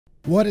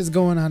What is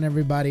going on,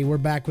 everybody? We're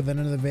back with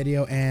another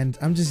video, and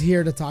I'm just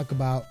here to talk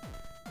about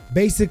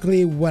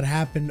basically what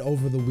happened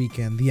over the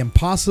weekend. The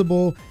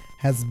impossible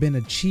has been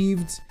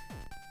achieved.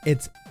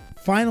 It's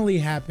finally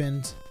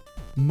happened.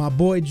 My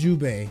boy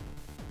Jubei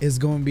is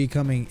going to be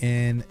coming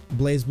in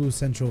Blazblue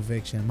Central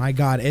Fiction. My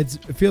God, it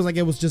feels like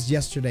it was just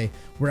yesterday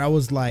where I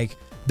was like,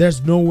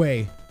 there's no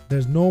way.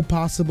 There's no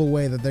possible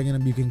way that they're going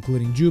to be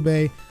concluding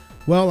Jubei.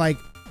 Well, like,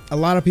 a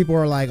lot of people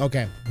are like,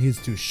 okay,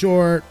 he's too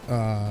short.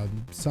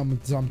 Some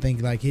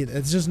think like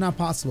it's just not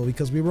possible,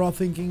 because we were all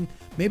thinking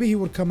maybe he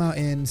would come out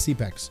in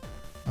CPEX,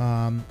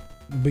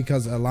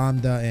 because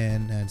Lambda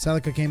and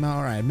Celica came out.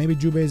 All right, maybe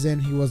Jubei's in.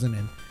 He wasn't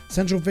in.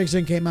 Central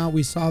Fiction came out.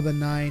 We saw the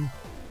 9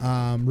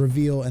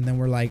 reveal, and then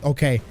we're like,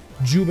 okay,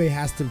 Jubei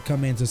has to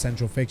come into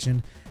Central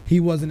Fiction.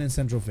 He wasn't in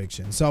Central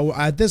Fiction, so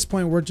at this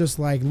point we're just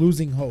like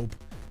losing hope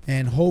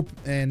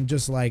and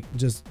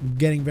just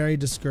getting very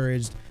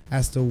discouraged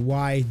as to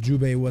why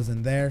Jubei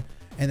wasn't there.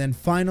 And then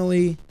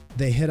finally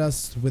they hit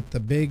us with the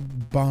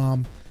big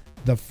bomb,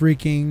 the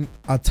freaking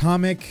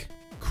atomic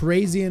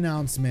crazy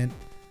announcement.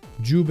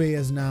 Jubei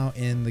is now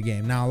in the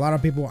game. Now, a lot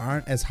of people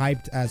aren't as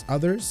hyped as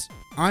others.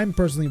 I'm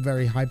personally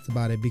very hyped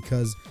about it,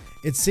 because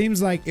it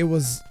seems like it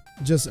was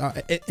just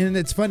and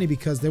it's funny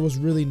because there was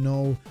really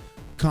no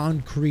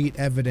concrete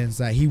evidence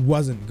that he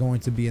wasn't going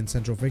to be in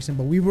Central Fiction,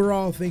 but we were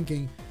all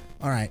thinking,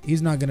 all right,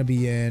 he's not going to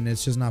be in.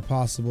 It's just not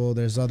possible.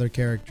 There's other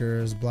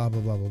characters, blah,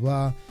 blah, blah, blah,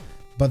 blah.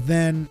 But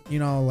then, you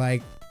know,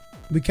 like,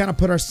 we kind of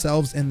put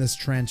ourselves in this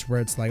trench where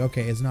it's like,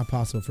 okay, it's not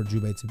possible for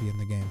Jubei to be in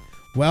the game.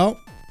 Well,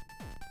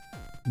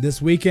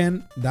 this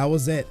weekend, that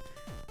was it.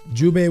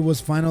 Jubei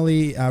was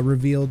finally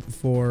revealed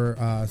for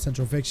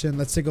Central Fiction.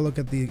 Let's take a look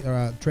at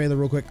the trailer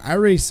real quick. I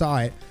already saw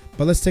it,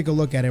 but let's take a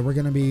look at it. We're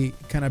going to be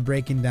kind of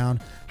breaking down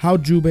how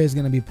Jubei is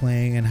going to be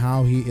playing and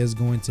how he is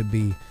going to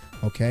be.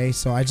 Okay,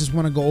 so I just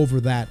want to go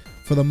over that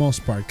for the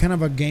most part, kind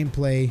of a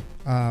gameplay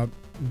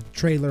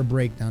trailer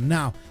breakdown.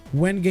 Now,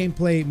 when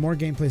more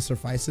gameplay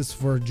suffices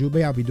for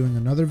Jubei, I'll be doing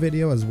another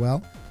video as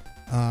well,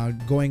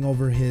 going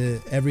over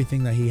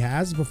everything that he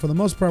has. But for the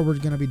most part, we're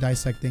going to be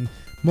dissecting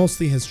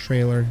mostly his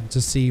trailer to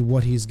see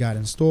what he's got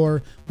in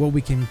store, what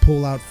we can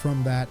pull out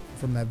from that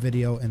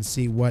video, and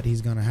see what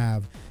he's going to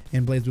have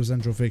in Blazblue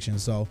Central Fiction.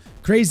 So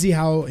crazy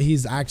how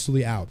he's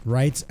actually out,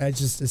 right? It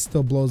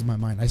still blows my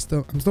mind. I'm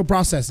still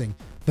processing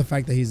the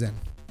fact that he's in.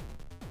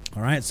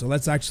 All right, so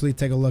let's actually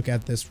take a look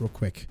at this real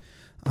quick.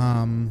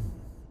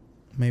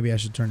 Maybe I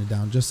should turn it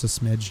down just a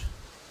smidge,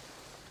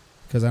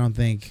 because I don't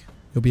think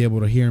you'll be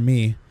able to hear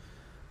me.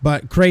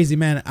 But crazy,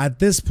 man. At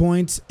this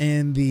point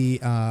in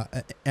the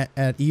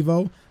at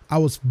Evo, I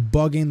was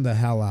bugging the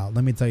hell out.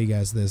 Let me tell you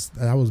guys this.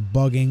 I was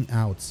bugging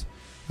out.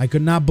 I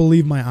could not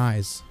believe my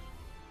eyes.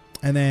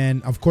 And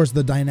then, of course,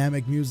 the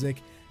dynamic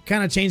music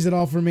kind of changed it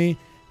all for me.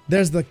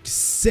 There's the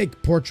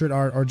sick portrait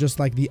art, or just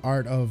like the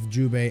art of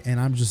Jubei, and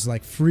I'm just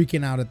like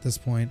freaking out at this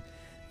point.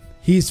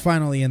 He's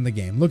finally in the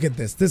game. Look at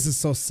this. This is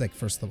so sick,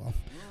 first of all.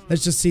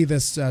 Let's just see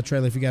this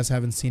trailer if you guys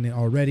haven't seen it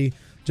already,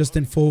 just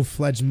in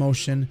full-fledged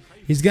motion.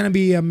 He's going to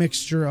be a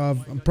mixture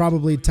of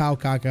probably Tao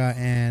Kaka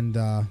and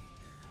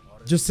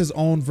just his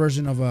own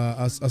version of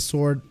a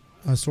sword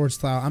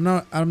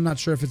style. I'm not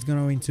sure if it's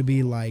going to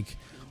be like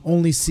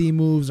only C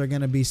moves are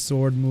going to be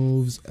sword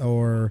moves,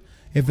 or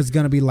if it's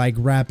going to be like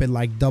rapid,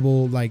 like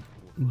double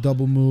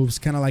moves,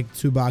 kind of like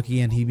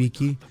Tsubaki and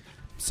Hibiki,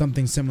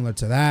 something similar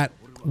to that.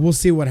 We'll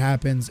see what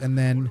happens. And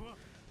then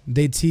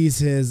they tease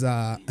his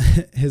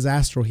his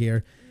astral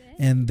here,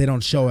 and they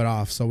don't show it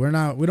off, so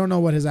we don't know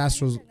what his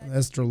astral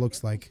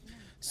looks like.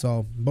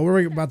 So, but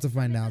we're about to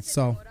find out.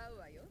 So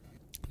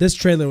this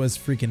trailer was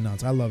freaking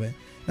nuts. I love it.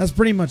 That's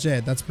pretty much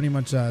it. That's pretty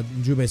much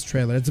Jubei's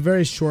trailer. It's a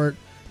very short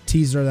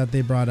teaser that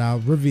they brought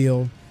out,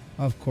 reveal,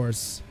 of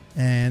course,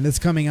 and it's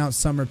coming out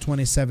summer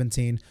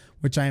 2017,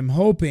 which I am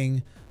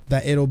hoping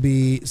that it'll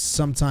be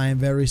sometime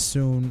very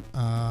soon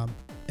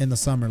in the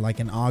summer, like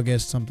in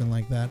August, something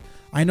like that.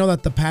 I know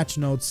that the patch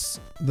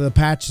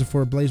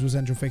for Blazblue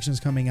Central Fiction is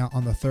coming out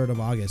on the 3rd of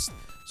August,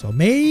 so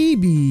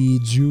maybe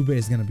Jubei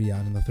is going to be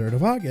out on the 3rd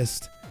of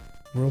August.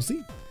 We'll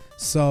see.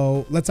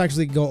 So let's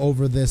actually go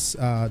over this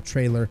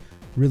trailer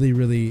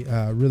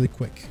really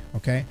quick.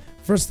 Okay,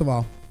 first of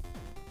all,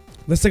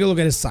 let's take a look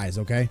at his size.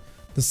 Okay,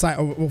 the size.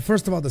 Well,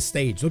 first of all, the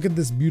stage. Look at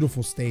this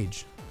beautiful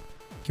stage.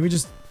 Can we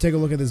just take a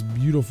look at this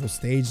beautiful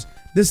stage?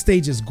 This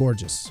stage is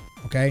gorgeous.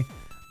 Okay,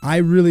 I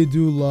really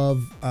do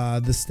love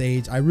the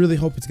stage. I really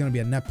hope it's going to be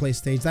a net play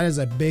stage. That is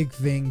a big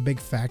thing, big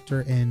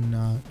factor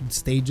in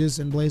stages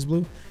in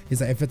Blazblue, is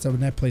that if it's a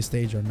net play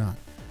stage or not.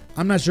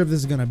 I'm not sure if this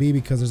is going to be,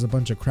 because there's a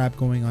bunch of crap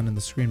going on in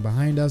the screen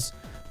behind us,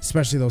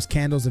 especially those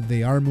candles, if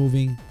they are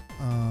moving,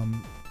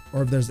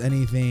 or if there's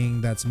anything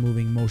that's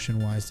moving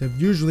motion-wise.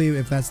 Usually,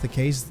 if that's the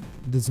case,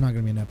 it's not going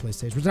to be a net play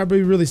stage, which I'd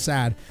be really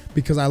sad,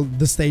 because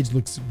the stage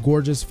looks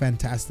gorgeous,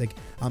 fantastic,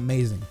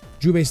 amazing.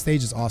 Jubei's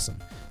stage is awesome.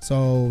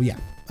 So, yeah.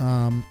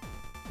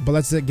 But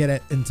let's get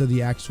it into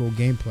the actual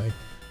gameplay.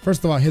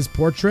 First of all, his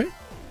portrait.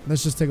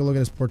 Let's just take a look at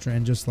his portrait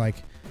and just like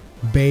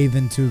bathe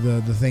into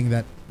the thing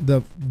that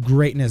the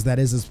greatness that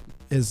is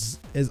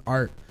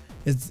art.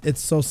 It's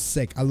so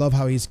sick. I love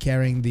how he's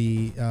carrying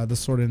the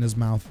sword in his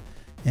mouth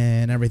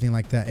and everything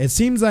like that. It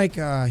seems like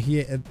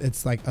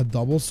it's like a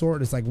double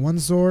sword. It's like one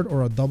sword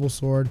or a double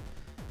sword.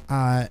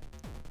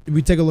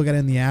 We take a look at it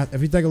in the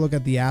if you take a look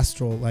at the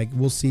astral, like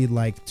we'll see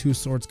like 2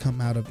 swords come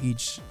out of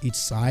each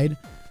side.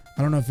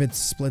 I don't know if it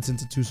splits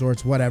into 2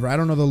 swords, whatever. I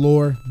don't know the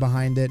lore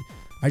behind it.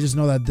 I just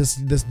know that this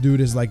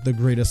dude is like the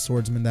greatest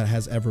swordsman that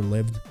has ever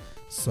lived.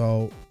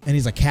 So, and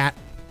he's a cat,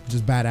 which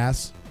is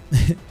badass.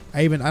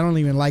 I don't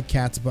even like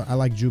cats, but I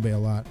like Jubei a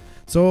lot.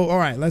 So, all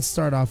right, let's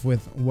start off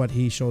with what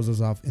he shows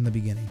us off in the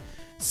beginning.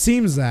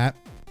 Seems that,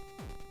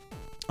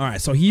 all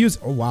right, so he used,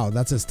 oh wow,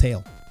 that's his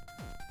tail.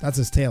 That's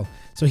his tail.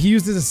 So he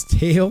uses his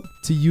tail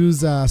to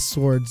use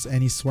swords,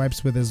 and he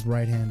swipes with his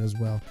right hand as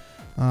well.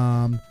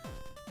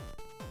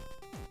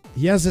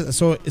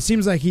 So it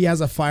seems like he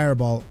has a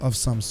fireball of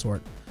some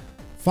sort.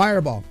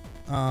 Fireball.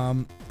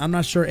 I'm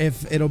not sure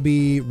if it'll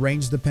be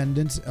range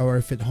dependent or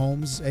if it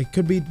homes. It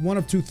could be one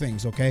of 2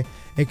 things, okay?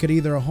 It could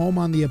either home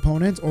on the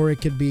opponent, or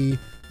it could be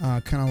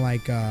kind of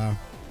like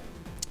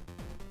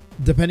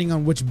depending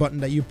on which button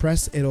that you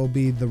press, it'll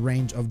be the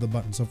range of the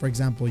button. So for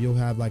example, you'll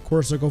have like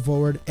quarter circle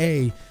forward,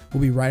 A will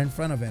be right in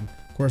front of him.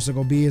 Quarter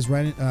circle B is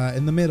right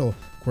in the middle.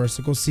 Quarter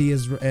circle C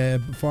is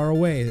far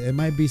away. It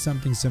might be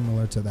something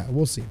similar to that.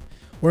 We'll see.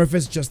 Or if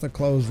it's just a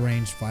close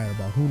range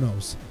fireball, who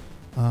knows?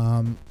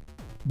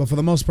 But for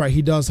the most part,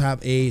 he does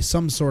have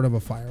some sort of a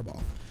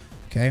fireball.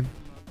 Okay.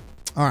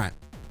 All right.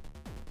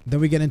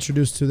 Then we get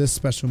introduced to this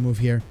special move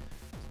here.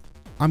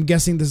 I'm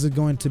guessing this is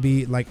going to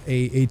be like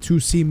a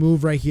 2C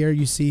move right here.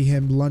 You see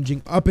him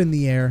lunging up in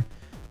the air,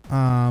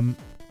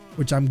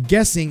 which I'm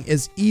guessing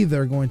is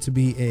either going to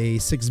be a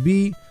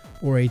 6B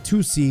or a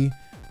 2C.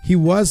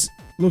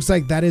 Looks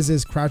like that is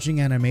his crouching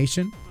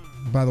animation,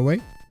 by the way.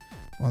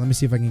 Well, let me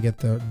see if I can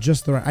get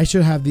just the right. I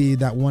should have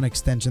that one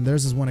extension.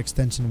 There's this one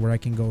extension where I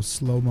can go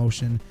slow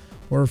motion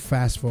or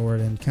fast forward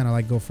and kind of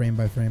like go frame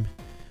by frame.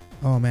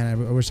 Oh man, I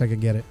wish I could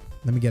get it.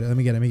 Let me get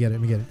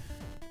it.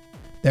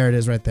 There it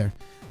is right there.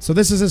 So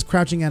this is his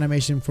crouching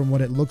animation from what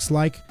it looks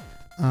like.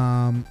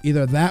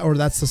 Either that or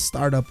that's the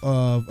startup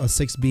of a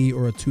 6B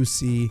or a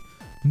 2C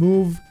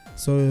move.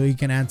 So he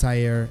can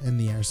anti-air in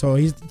the air. So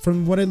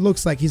from what it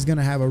looks like, he's going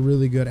to have a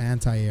really good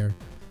anti-air.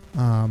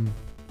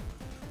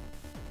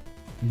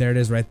 There it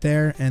is right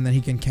there. And then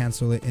he can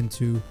cancel it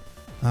into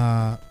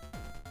a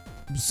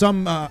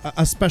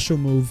special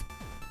move.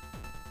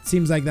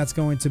 Seems like that's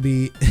going to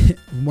be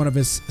one of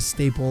his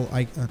staple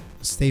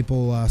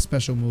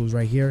special moves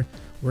right here,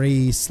 where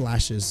he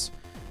slashes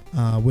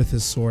with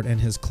his sword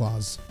and his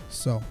claws.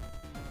 So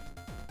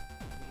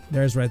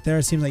there's right there.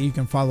 It seems like you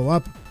can follow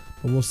up,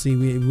 but we'll see.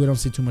 We don't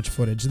see too much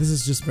footage. This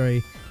is just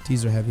very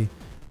teaser heavy.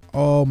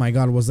 Oh my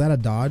god, was that a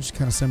dodge?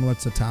 Kind of similar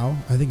to Tao?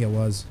 I think it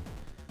was.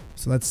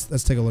 So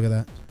let's take a look at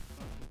that.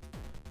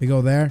 We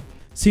go there.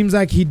 Seems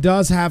like he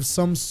does have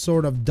some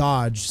sort of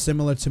dodge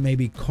similar to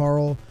maybe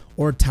Carl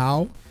or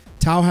Tao.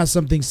 Tao has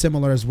something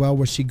similar as well,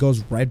 where she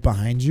goes right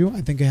behind you.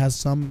 I think it has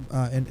some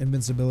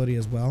invincibility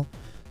as well.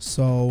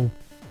 So,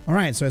 all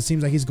right. So it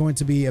seems like he's going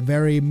to be a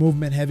very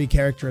movement heavy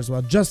character as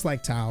well, just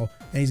like Tao.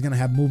 And he's going to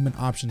have movement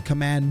options,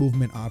 command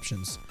movement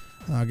options,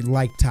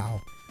 like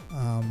Tao.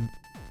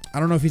 I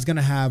don't know if he's going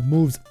to have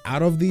moves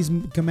out of these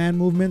command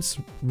movements.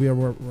 We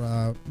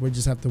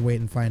just have to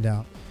wait and find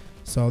out.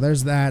 So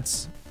there's that.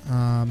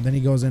 Then he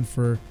goes in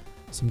for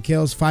some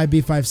kills.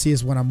 5B, 5C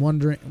is what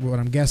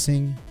I'm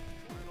guessing.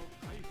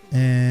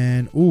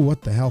 And, ooh,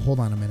 what the hell? Hold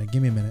on a minute.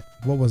 Give me a minute.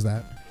 What was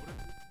that?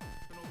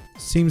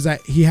 Seems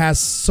that he has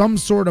some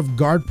sort of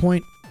guard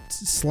point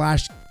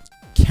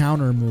 /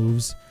 counter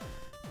moves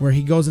where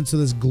he goes into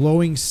this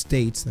glowing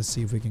state. Let's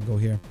see if we can go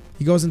here.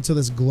 He goes into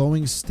this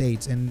glowing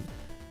state, and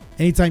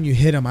anytime you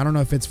hit him, I don't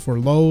know if it's for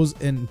lows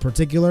in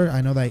particular.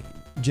 I know that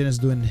Jin is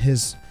doing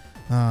his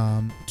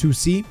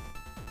 2C.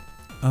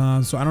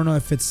 So I don't know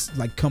if it's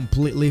like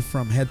completely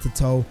from head to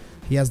toe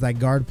he has that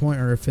guard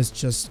point, or if it's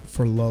just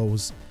for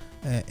lows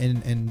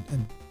in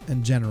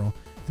general.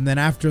 And then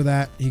after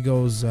that, he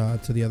goes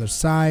to the other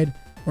side.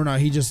 Or no,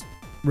 he just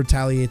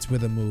retaliates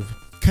with a move.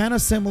 Kind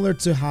of similar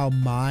to how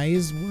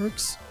Mai's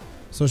works.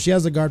 So she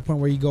has a guard point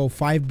where you go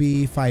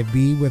 5B,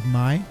 5B with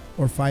Mai.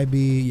 Or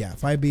 5B, yeah,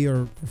 5B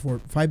or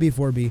 5B,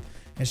 4B.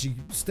 And she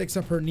sticks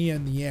up her knee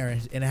in the air.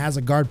 And it has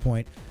a guard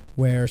point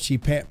where she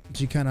kind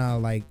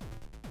of like...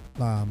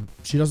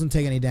 she doesn't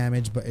take any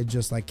damage, but it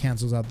just like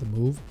cancels out the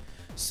move.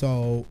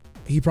 So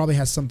he probably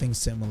has something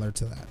similar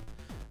to that.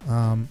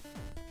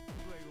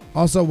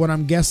 Also, what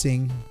I'm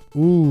guessing,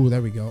 ooh,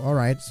 there we go. All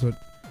right, so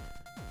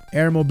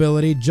air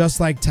mobility,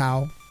 just like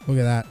Tao. Look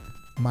at that.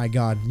 My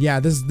god. Yeah,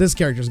 this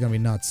character is gonna be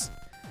nuts.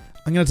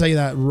 I'm gonna tell you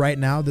that right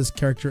now. This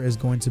character is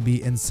going to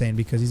be insane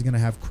because he's gonna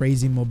have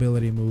crazy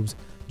mobility moves,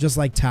 just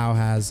like Tao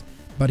has.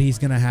 But he's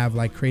gonna have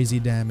like crazy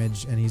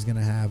damage, and he's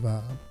gonna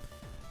have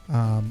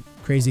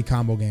crazy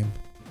combo game.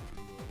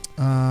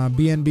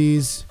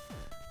 BNBs. So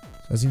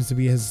that seems to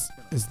be his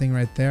thing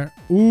right there.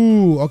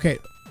 Ooh, okay.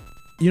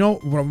 You know,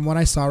 from what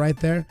I saw right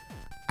there,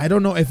 I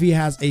don't know if he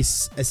has a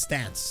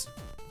stance.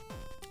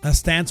 A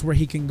stance where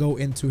he can go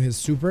into his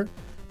super.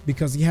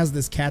 because he has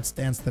this cat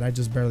stance that I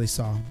just barely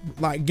saw.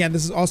 Like, again,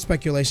 this is all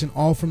speculation,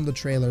 all from the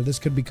trailer. This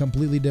could be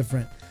completely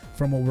different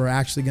from what we're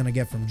actually going to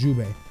get from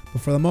Jubei.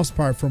 But for the most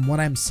part, from what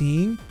I'm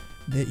seeing,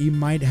 that you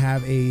might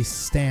have a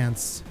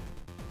stance.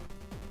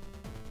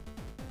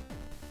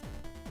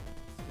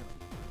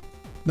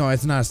 No,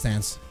 it's not a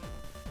stance.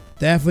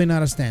 Definitely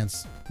not a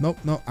stance. Nope,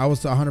 no, I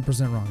was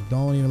 100% wrong.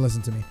 Don't even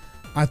listen to me.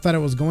 I thought it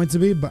was going to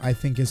be, but I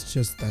think it's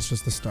just, that's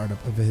just the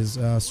startup of his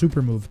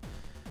super move.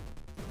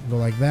 Go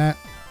like that.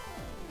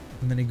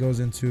 And then he goes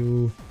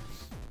into,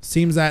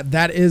 seems that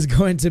that is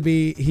going to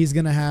be, he's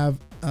going to have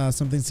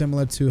something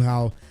similar to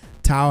how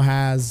Tao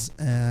has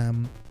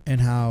and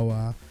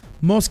how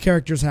most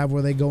characters have,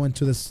 where they go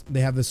into this,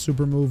 they have this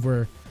super move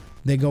where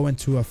they go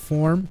into a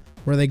form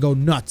where they go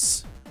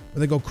nuts, where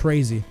they go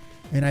crazy.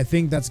 And I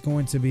think that's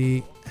going to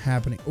be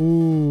happening.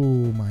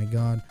 Oh my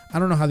God. I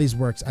don't know how these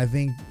works. I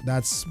think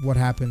that's what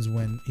happens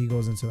when he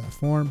goes into that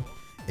form.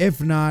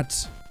 If not,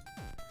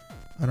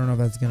 I don't know if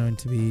that's going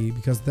to be,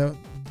 because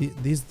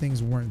these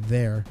things weren't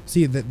there.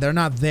 See, they're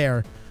not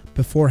there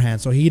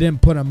beforehand. So he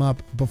didn't put them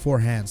up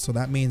beforehand. So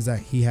that means that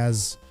he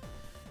has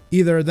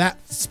either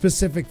that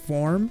specific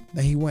form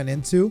that he went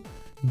into,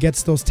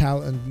 gets those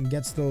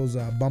gets those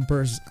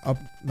bumpers up,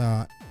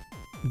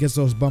 gets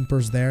those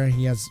bumpers there, and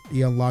he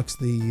unlocks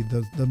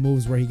the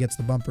moves where he gets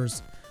the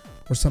bumpers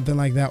or something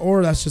like that,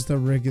 or that's just a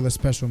regular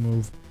special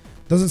move.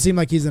 Doesn't seem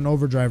like he's in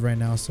overdrive right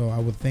now, so I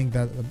would think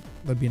that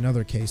that'd be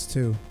another case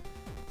too.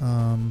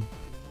 But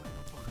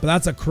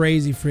that's a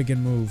crazy freaking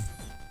move.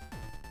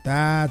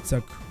 That's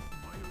a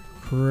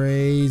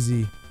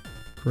crazy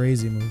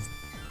move.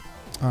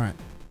 All right,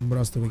 what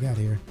else do we got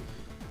here?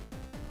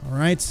 All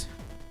right.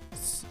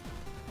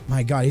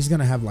 My God, he's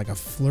gonna have like a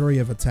flurry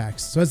of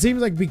attacks. So it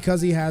seems like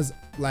because he has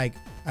like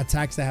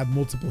attacks that have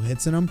multiple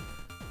hits in them,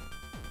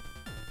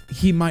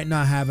 he might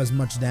not have as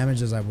much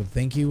damage as I would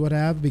think he would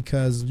have,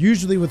 because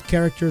usually with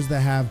characters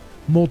that have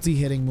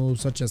multi-hitting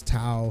moves, such as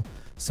Tao,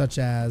 such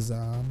as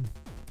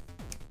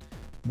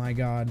my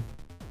God,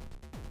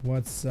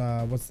 what's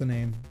the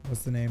name?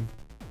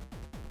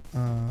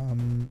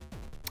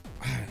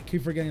 I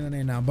keep forgetting the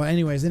name now. But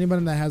anyways,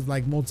 anybody that has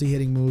like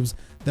multi-hitting moves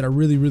that are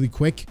really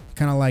quick,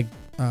 kind of like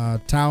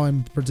Tao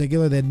in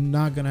particular, they're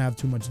not gonna have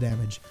too much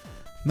damage,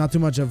 not too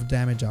much of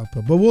damage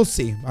output, but we'll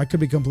see. I could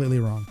be completely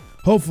wrong.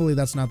 Hopefully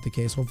that's not the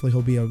case. Hopefully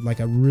he'll be like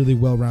a really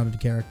well-rounded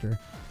character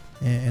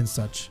and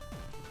such.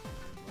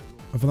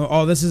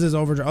 Oh, this is his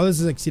overdrive. Oh,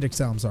 this is Exceed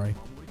Excel. I'm sorry.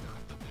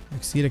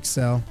 Exceed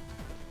Excel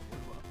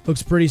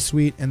looks pretty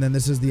sweet. And then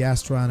this is the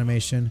Astral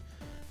animation.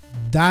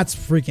 That's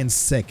freaking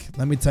sick.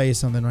 Let me tell you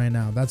something right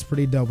now. That's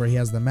pretty dope. Where he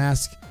has the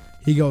mask,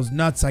 he goes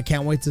nuts. I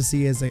can't wait to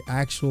see his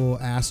actual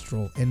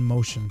Astral in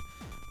motion.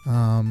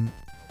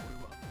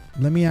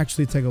 Let me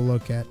actually take a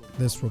look at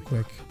this real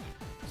quick.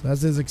 So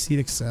that's his Exceed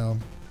Excel,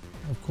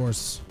 of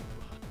course.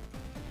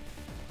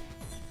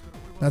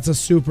 That's a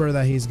super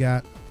that he's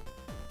got.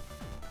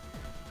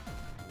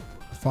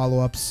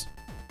 Follow-ups.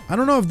 I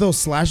don't know if those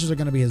slashes are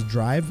going to be his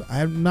drive.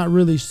 I'm not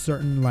really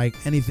certain, like,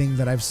 anything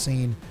that I've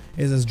seen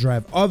is his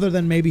drive, other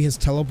than maybe his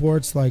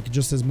teleports, like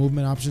just his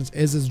movement options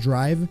is his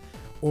drive,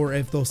 or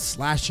if those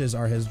slashes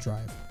are his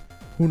drive.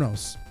 Who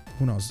knows?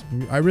 Who knows?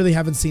 I really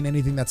haven't seen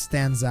anything that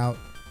stands out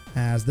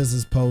as this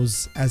is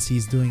pose as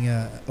he's doing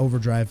a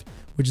overdrive,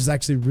 which is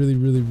actually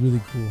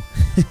really cool.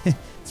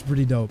 It's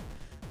pretty dope.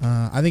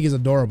 I think he's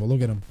adorable.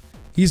 Look at him.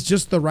 He's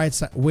just the right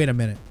side. Wait a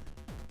minute.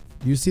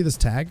 Do you see this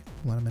tag?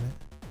 Hold on a minute.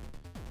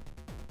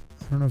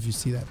 I don't know if you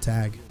see that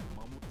tag.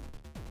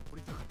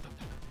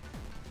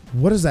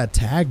 What does that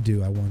tag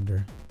do, I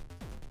wonder?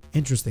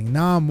 Interesting.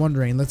 Now I'm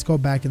wondering. Let's go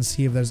back and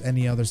see if there's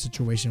any other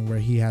situation where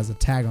he has a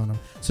tag on him.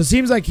 So it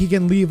seems like he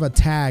can leave a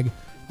tag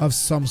of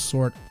some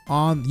sort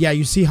on. Yeah,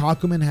 you see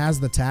Hakumen has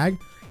the tag.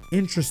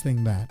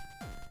 Interesting that.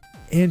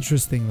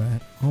 Interesting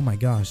that. Oh my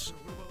gosh.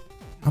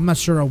 I'm not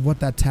sure what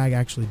that tag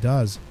actually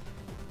does.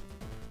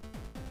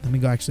 Let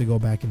me actually go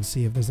back and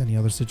see if there's any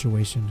other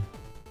situation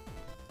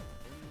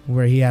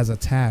where he has a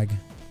tag.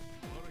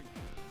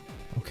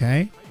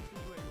 Okay.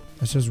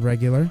 That's just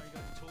regular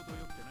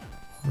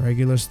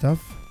stuff.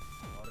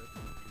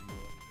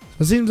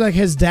 So it seems like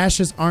his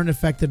dashes aren't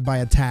affected by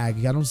a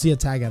tag. I don't see a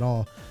tag at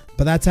all.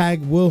 But that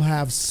tag will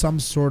have some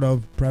sort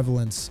of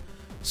prevalence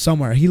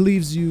somewhere. He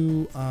leaves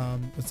you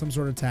with some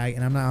sort of tag,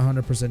 and I'm not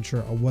 100%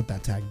 sure of what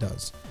that tag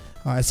does.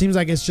 It seems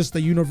like it's just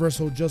the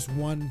universal, just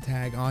one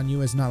tag on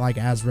you. It's not like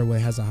Azra where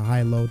it has a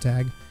high-low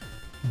tag.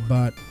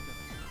 But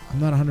I'm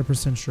not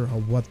 100% sure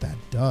of what that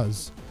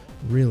does,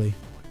 really.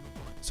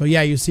 So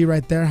yeah, you see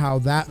right there how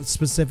that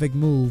specific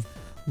move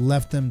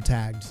left him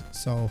tagged.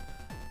 So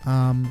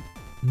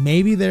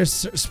maybe there's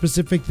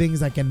specific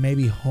things that can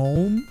maybe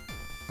home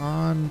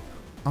on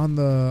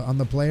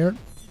the player.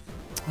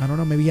 I don't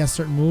know. Maybe he has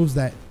certain moves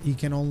that he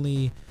can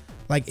only,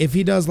 like, if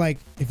he does, like,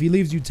 if he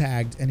leaves you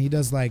tagged and he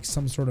does like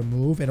some sort of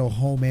move, it'll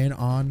home in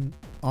on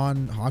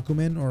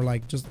Hakumen or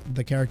like just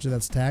the character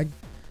that's tagged.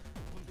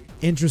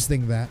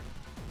 Interesting that.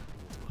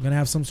 I'm gonna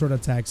have some sort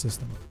of tag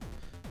system.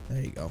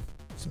 There you go.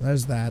 So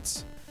there's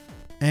that.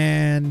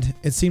 And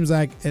it seems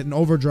like in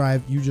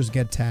overdrive you just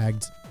get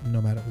tagged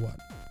no matter what.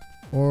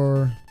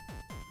 Or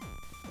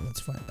let's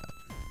find out.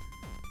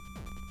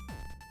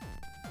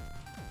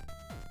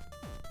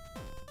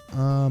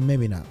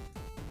 Maybe not.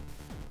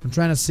 I'm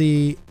trying to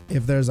see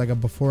if there's like a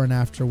before and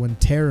after when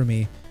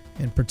Terumi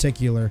in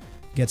particular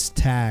gets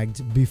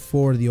tagged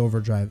before the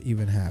overdrive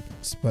even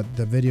happens. But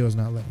the video is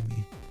not letting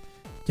me.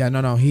 Yeah,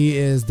 no, he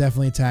is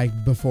definitely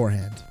tagged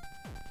beforehand.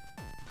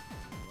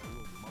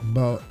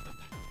 But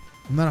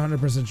I'm not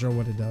 100% sure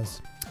what it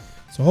does.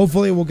 So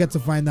hopefully we'll get to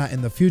find out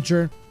in the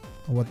future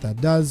what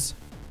that does.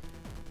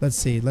 Let's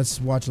see. Let's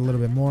watch a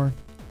little bit more.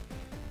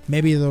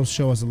 Maybe they'll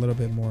show us a little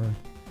bit more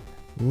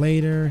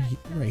later.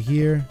 Right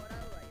here.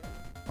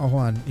 Oh,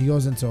 hold on. He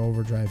goes into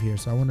overdrive here.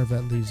 So I wonder if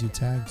that leaves you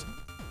tagged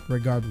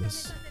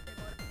regardless.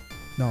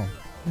 No,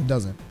 it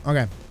doesn't.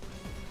 Okay. All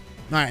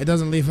right. It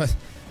doesn't leave us.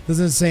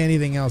 Doesn't say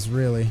anything else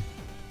really.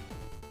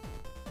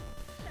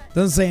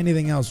 Doesn't say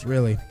anything else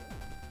really.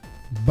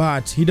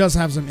 But he does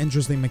have some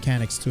interesting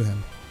mechanics to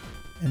him.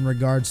 In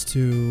regards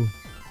to,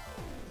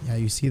 yeah,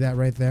 you see that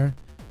right there?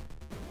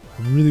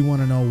 I really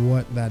want to know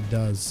what that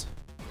does.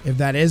 If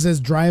that is his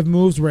drive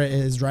moves, where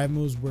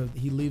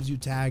he leaves you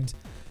tagged,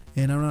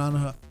 and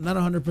I'm not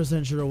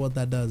 100% sure what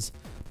that does.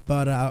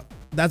 But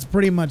that's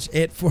pretty much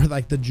it for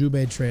like the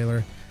Jubei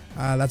trailer.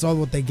 That's all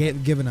what they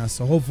given us.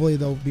 So hopefully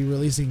they'll be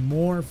releasing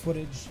more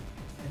footage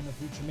in the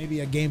future.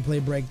 Maybe a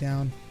gameplay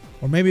breakdown,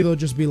 or maybe they'll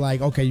just be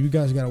like, okay, you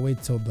guys gotta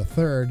wait till the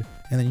 3rd,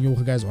 and then you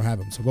guys will have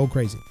them. So go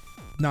crazy.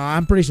 No,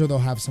 I'm pretty sure they'll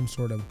have some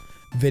sort of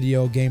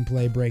video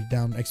gameplay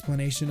breakdown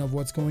explanation of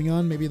what's going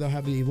on. Maybe they'll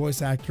have the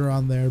voice actor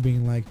on there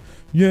being like,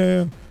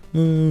 yeah,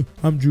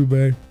 I'm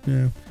Jubei.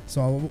 Yeah.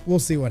 So we'll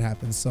see what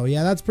happens. So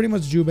yeah, that's pretty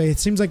much Jubei. It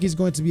seems like he's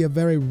going to be a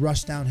very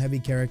rushdown heavy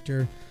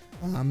character.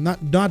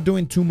 Not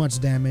doing too much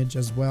damage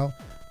as well.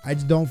 I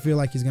just don't feel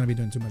like he's going to be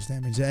doing too much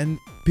damage. And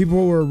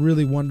people were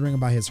really wondering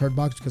about his hurt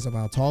box because of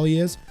how tall he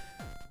is.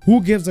 Who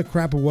gives a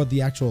crap of what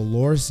the actual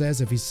lore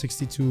says if he's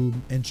 62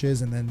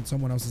 inches and then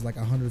someone else is like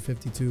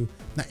 152,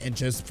 not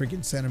inches,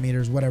 freaking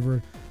centimeters,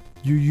 whatever.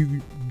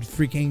 You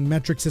freaking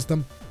metric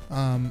system.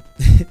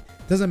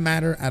 Doesn't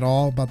matter at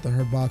all about the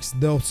hurt box.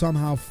 They'll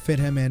somehow fit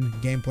him in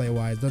gameplay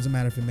wise. Doesn't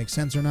matter if it makes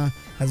sense or not.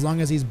 As long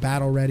as he's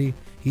battle ready,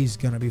 he's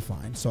going to be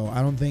fine. So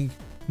I don't think,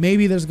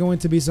 maybe there's going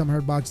to be some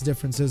hurt box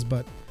differences,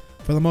 but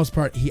for the most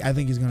part, I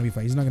think he's going to be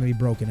fine. He's not going to be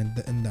broken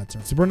in that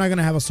sense. So we're not going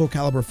to have a Soul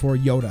Calibur 4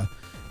 Yoda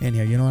in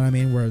here, you know what I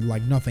mean, where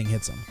like nothing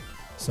hits him.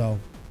 So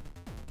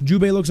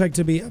Jubei looks like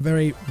to be a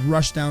very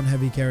rush down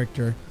heavy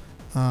character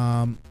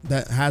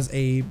that has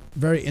a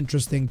very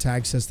interesting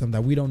tag system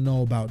that we don't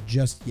know about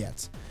just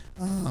yet.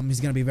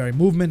 He's gonna be very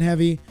movement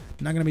heavy,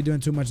 not gonna be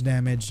doing too much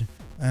damage.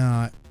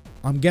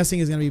 I'm guessing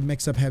he's gonna be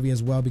mix up heavy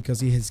as well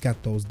because he has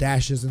got those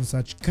dashes and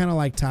such, kind of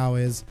like Tao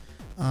is.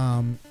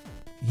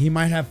 He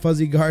might have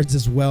fuzzy guards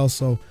as well,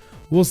 so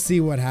we'll see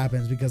what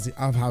happens because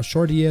of how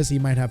short he is. He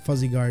might have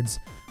fuzzy guards.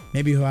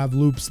 Maybe he'll have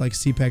loops like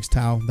CPEX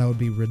Tao. That would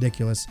be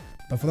ridiculous.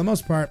 But for the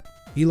most part,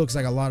 he looks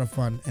like a lot of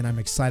fun, and I'm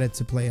excited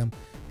to play him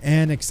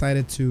and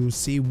excited to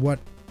see what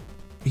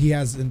he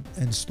has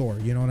in store.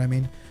 You know what I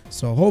mean?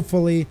 So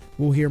hopefully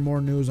we'll hear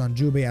more news on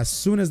Jubei. As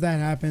soon as that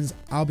happens,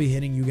 I'll be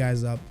hitting you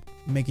guys up,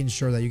 making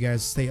sure that you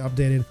guys stay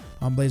updated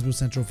on Blazblue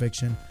Central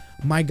Fiction.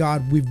 My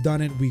God, we've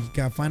done it. We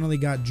finally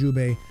got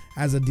Jubei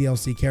as a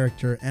DLC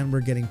character, and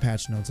we're getting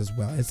patch notes as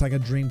well. It's like a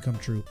dream come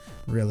true,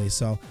 really.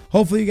 So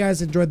hopefully you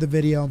guys enjoyed the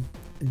video.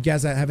 If you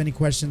guys have any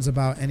questions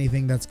about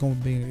anything that's going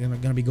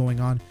to be going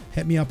on,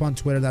 hit me up on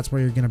Twitter. That's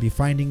where you're going to be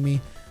finding me.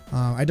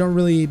 I don't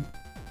really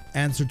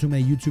answer too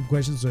many YouTube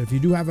questions, so if you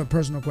do have a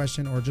personal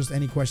question or just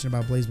any question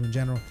about Blazblue in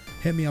general,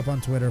 hit me up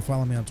on Twitter,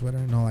 follow me on Twitter,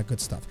 and all that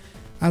good stuff.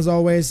 As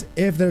always,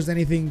 if there's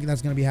anything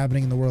that's going to be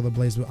happening in the world of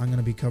Blazblue, I'm going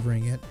to be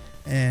covering it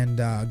and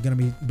going to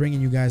be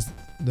bringing you guys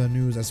the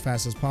news as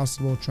fast as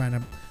possible, trying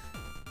to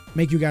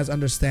make you guys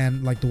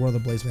understand like the world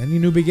of Blazblue. Any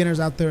new beginners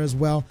out there as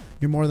well,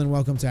 you're more than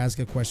welcome to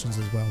ask questions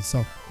as well.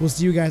 So we'll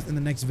see you guys in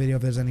the next video.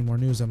 If there's any more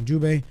news on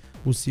Jubei,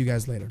 we'll see you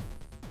guys later.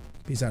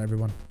 Peace out,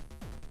 everyone.